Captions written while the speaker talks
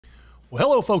Well,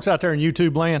 hello, folks out there in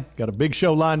YouTube land. Got a big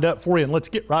show lined up for you, and let's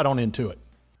get right on into it.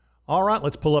 All right,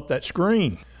 let's pull up that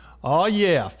screen. Oh,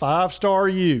 yeah, 5-star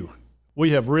U. We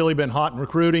have really been hot in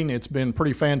recruiting. It's been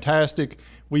pretty fantastic.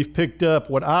 We've picked up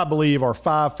what I believe are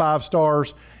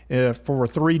 5-5-stars for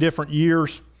 3 different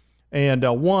years. And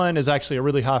one is actually a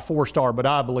really high 4-star, but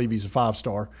I believe he's a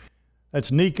 5-star. That's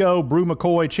Nico, Brew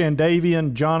McCoy,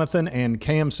 Chandavian, Jonathan, and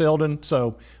Cam Selden.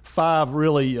 So 5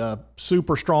 really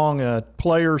super strong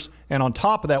players. And on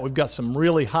top of that, we've got some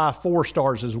really high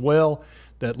 4-stars as well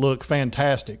that look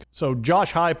fantastic. So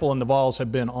Josh Heupel and the Vols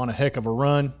have been on a heck of a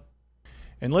run.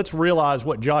 And let's realize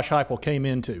what Josh Heupel came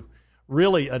into.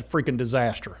 Really a freaking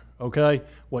disaster, okay?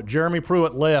 What Jeremy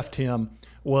Pruitt left him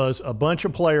was a bunch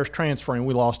of players transferring.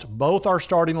 We lost both our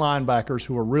starting linebackers,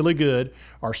 who were really good,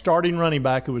 our starting running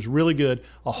back, who was really good,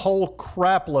 a whole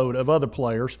crap load of other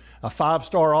players, a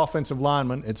 5-star offensive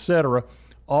lineman, etc.,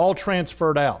 all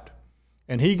transferred out.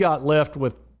 And he got left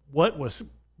with what was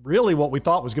really what we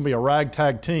thought was going to be a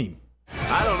ragtag team.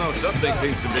 I don't know, something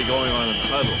seems to be going on in the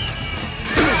huddle.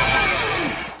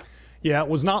 Yeah, it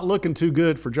was not looking too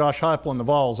good for Josh Heupel and the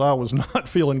Vols. I was not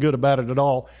feeling good about it at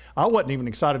all. I wasn't even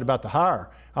excited about the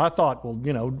hire. I thought, well,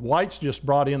 you know, White's just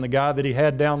brought in the guy that he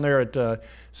had down there at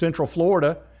Central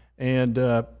Florida, and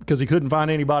because he couldn't find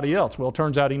anybody else. Well, it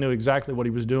turns out he knew exactly what he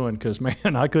was doing, because,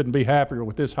 man, I couldn't be happier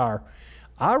with this hire.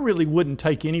 I really wouldn't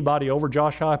take anybody over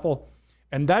Josh Heupel,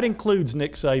 and that includes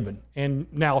Nick Saban.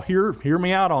 And now hear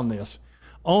me out on this.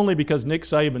 Only because Nick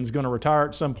Saban's going to retire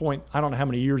at some point. I don't know how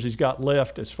many years he's got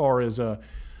left as far as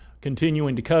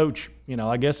continuing to coach. You know,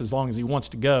 I guess as long as he wants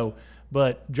to go.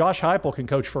 But Josh Heupel can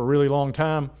coach for a really long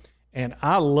time, and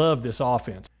I love this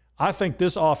offense. I think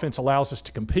this offense allows us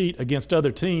to compete against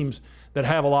other teams that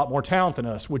have a lot more talent than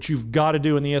us, which you've got to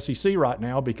do in the SEC right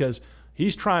now, because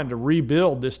he's trying to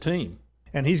rebuild this team.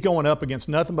 And he's going up against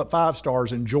nothing but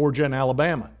 5-stars in Georgia and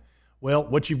Alabama. Well,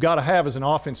 what you've got to have is an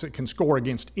offense that can score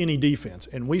against any defense.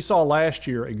 And we saw last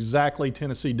year exactly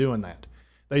Tennessee doing that.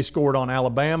 They scored on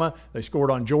Alabama, they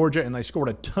scored on Georgia, and they scored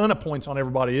a ton of points on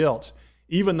everybody else,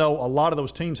 even though a lot of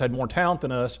those teams had more talent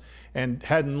than us and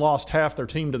hadn't lost half their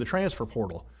team to the transfer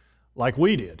portal like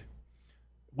we did.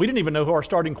 We didn't even know who our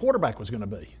starting quarterback was going to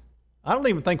be. I don't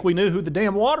even think we knew who the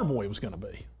damn water boy was going to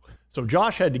be. So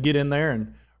Josh had to get in there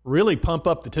and really pump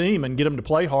up the team and get them to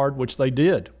play hard, which they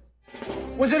did.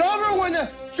 Was it over when the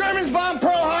Germans bombed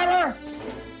Pearl Harbor?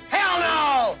 Hell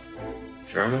no!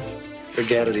 Germans?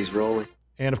 Forget it, he's rolling.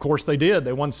 And of course they did.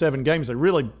 They won 7 games. They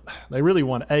really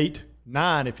won 8,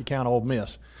 9 if you count Ole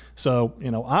Miss. So,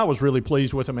 you know, I was really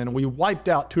pleased with them. And we wiped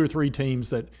out 2 or 3 teams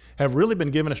that have really been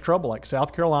giving us trouble, like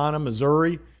South Carolina,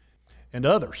 Missouri, and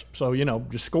others. So, you know,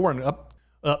 just scoring up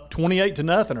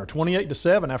 28-0 or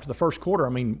 28-7 after the first quarter. I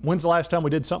mean, when's the last time we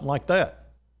did something like that?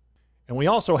 And we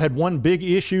also had one big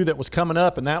issue that was coming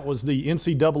up, and that was the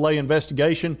NCAA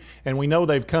investigation. And we know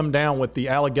they've come down with the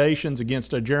allegations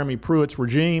against Jeremy Pruitt's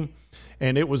regime,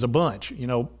 and it was a bunch, you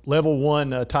know, level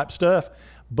 1 type stuff.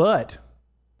 But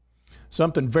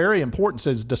something very important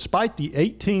says, despite the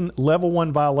 18 level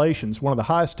 1 violations, one of the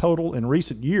highest total in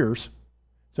recent years,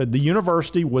 said the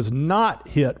university was not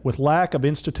hit with lack of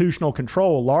institutional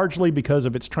control, largely because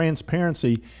of its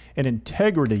transparency and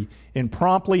integrity in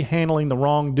promptly handling the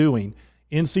wrongdoing,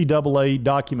 NCAA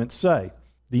documents say.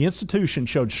 The institution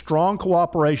showed strong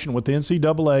cooperation with the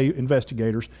NCAA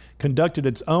investigators, conducted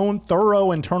its own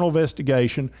thorough internal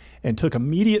investigation, and took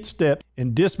immediate steps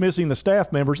in dismissing the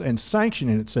staff members and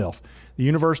sanctioning itself. The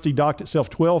university docked itself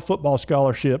 12 football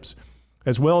scholarships,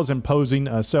 as well as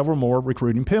imposing several more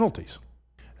recruiting penalties.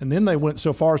 And then they went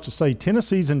so far as to say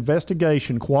Tennessee's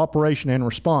investigation, cooperation, and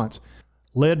response,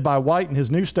 led by White and his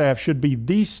new staff, should be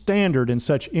the standard in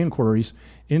such inquiries,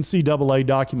 NCAA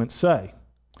documents say.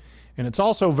 And it's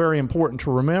also very important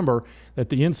to remember that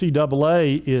the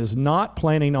NCAA is not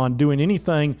planning on doing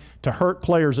anything to hurt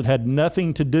players that had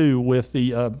nothing to do with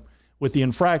the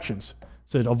infractions.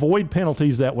 So avoid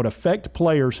penalties that would affect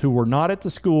players who were not at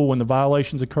the school when the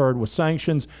violations occurred, with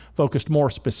sanctions focused more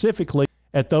specifically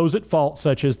at those at fault,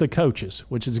 such as the coaches,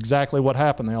 which is exactly what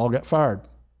happened. They all got fired.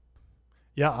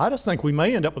 Yeah, I just think we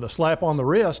may end up with a slap on the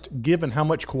wrist, given how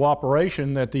much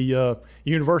cooperation that the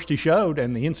university showed,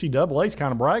 and the NCAA is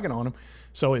kind of bragging on them.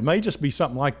 So it may just be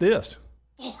something like this.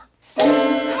 Now,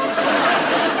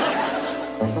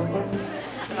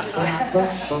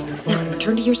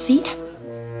 return to your seat.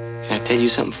 Can I tell you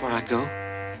something before I go?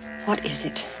 What is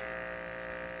it?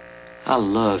 I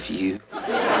love you.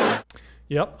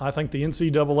 Yep, I think the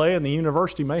NCAA and the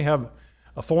university may have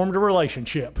formed a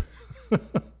relationship. And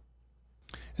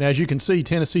as you can see,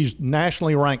 Tennessee's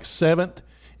nationally ranked 7th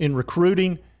in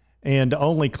recruiting, and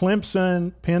only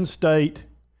Clemson, Penn State,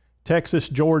 Texas,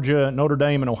 Georgia, Notre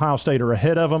Dame, and Ohio State are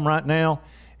ahead of them right now,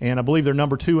 and I believe they're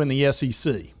number 2 in the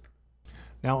SEC.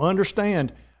 Now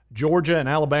understand, Georgia and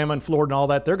Alabama and Florida and all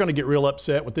that, they're going to get real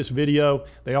upset with this video.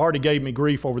 They already gave me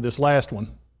grief over this last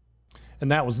one.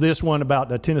 And that was this one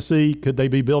about Tennessee. Could they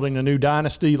be building a new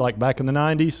dynasty like back in the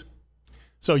 90s?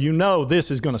 So you know this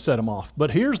is going to set them off.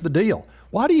 But here's the deal.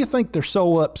 Why do you think they're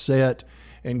so upset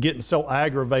and getting so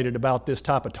aggravated about this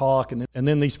type of talk and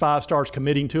then these 5 stars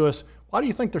committing to us? Why do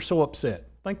you think they're so upset?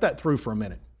 Think that through for a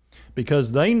minute.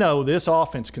 Because they know this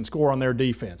offense can score on their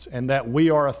defense and that we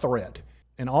are a threat.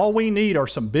 And all we need are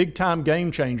some big-time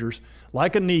game changers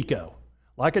like a Nico,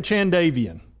 like a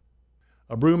Chandavian,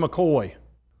 a Brew McCoy,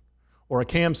 or a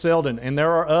Cam Seldon. And there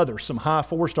are others, some high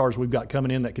 4 stars we've got coming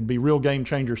in that could be real game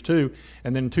changers too.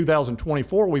 And then in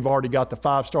 2024, we've already got the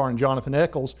 5-star in Jonathan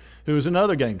Eccles, who is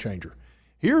another game changer.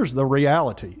 Here's the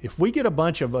reality. If we get a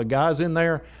bunch of guys in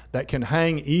there that can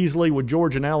hang easily with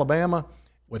Georgia and Alabama,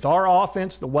 with our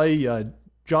offense, the way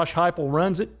Josh Heupel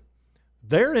runs it,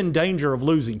 they're in danger of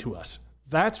losing to us.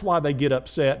 That's why they get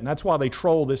upset, and that's why they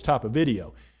troll this type of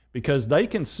video, because they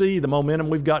can see the momentum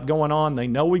we've got going on. They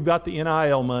know we've got the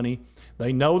NIL money.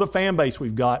 They know the fan base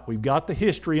we've got. We've got the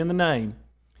history and the name,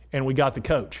 and we got the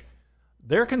coach.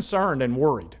 They're concerned and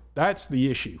worried. That's the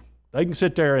issue. They can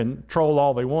sit there and troll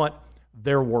all they want.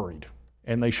 They're worried,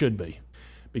 and they should be,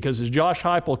 because as Josh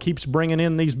Heupel keeps bringing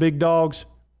in these big dogs,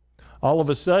 all of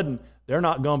a sudden they're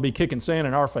not going to be kicking sand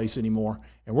in our face anymore,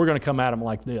 and we're going to come at them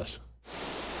like this.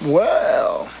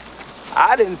 Well,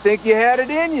 I didn't think you had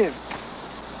it in you.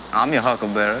 I'm your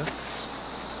huckleberry.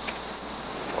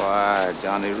 Why,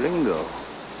 Johnny Ringo,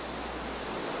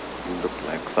 you look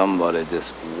like somebody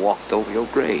just walked over your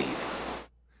grave.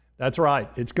 That's right.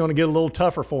 It's going to get a little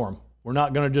tougher for them. We're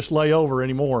not going to just lay over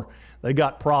anymore. They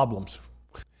got problems.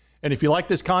 And if you like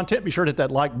this content, be sure to hit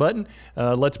that like button.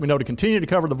 Lets me know to continue to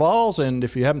cover the Vols. And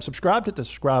if you haven't subscribed, hit the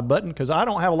subscribe button, because I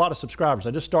don't have a lot of subscribers.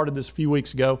 I just started this a few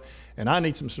weeks ago, and I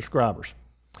need some subscribers.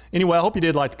 Anyway, I hope you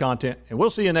did like the content, and we'll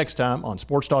see you next time on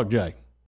Sports Talk Jay.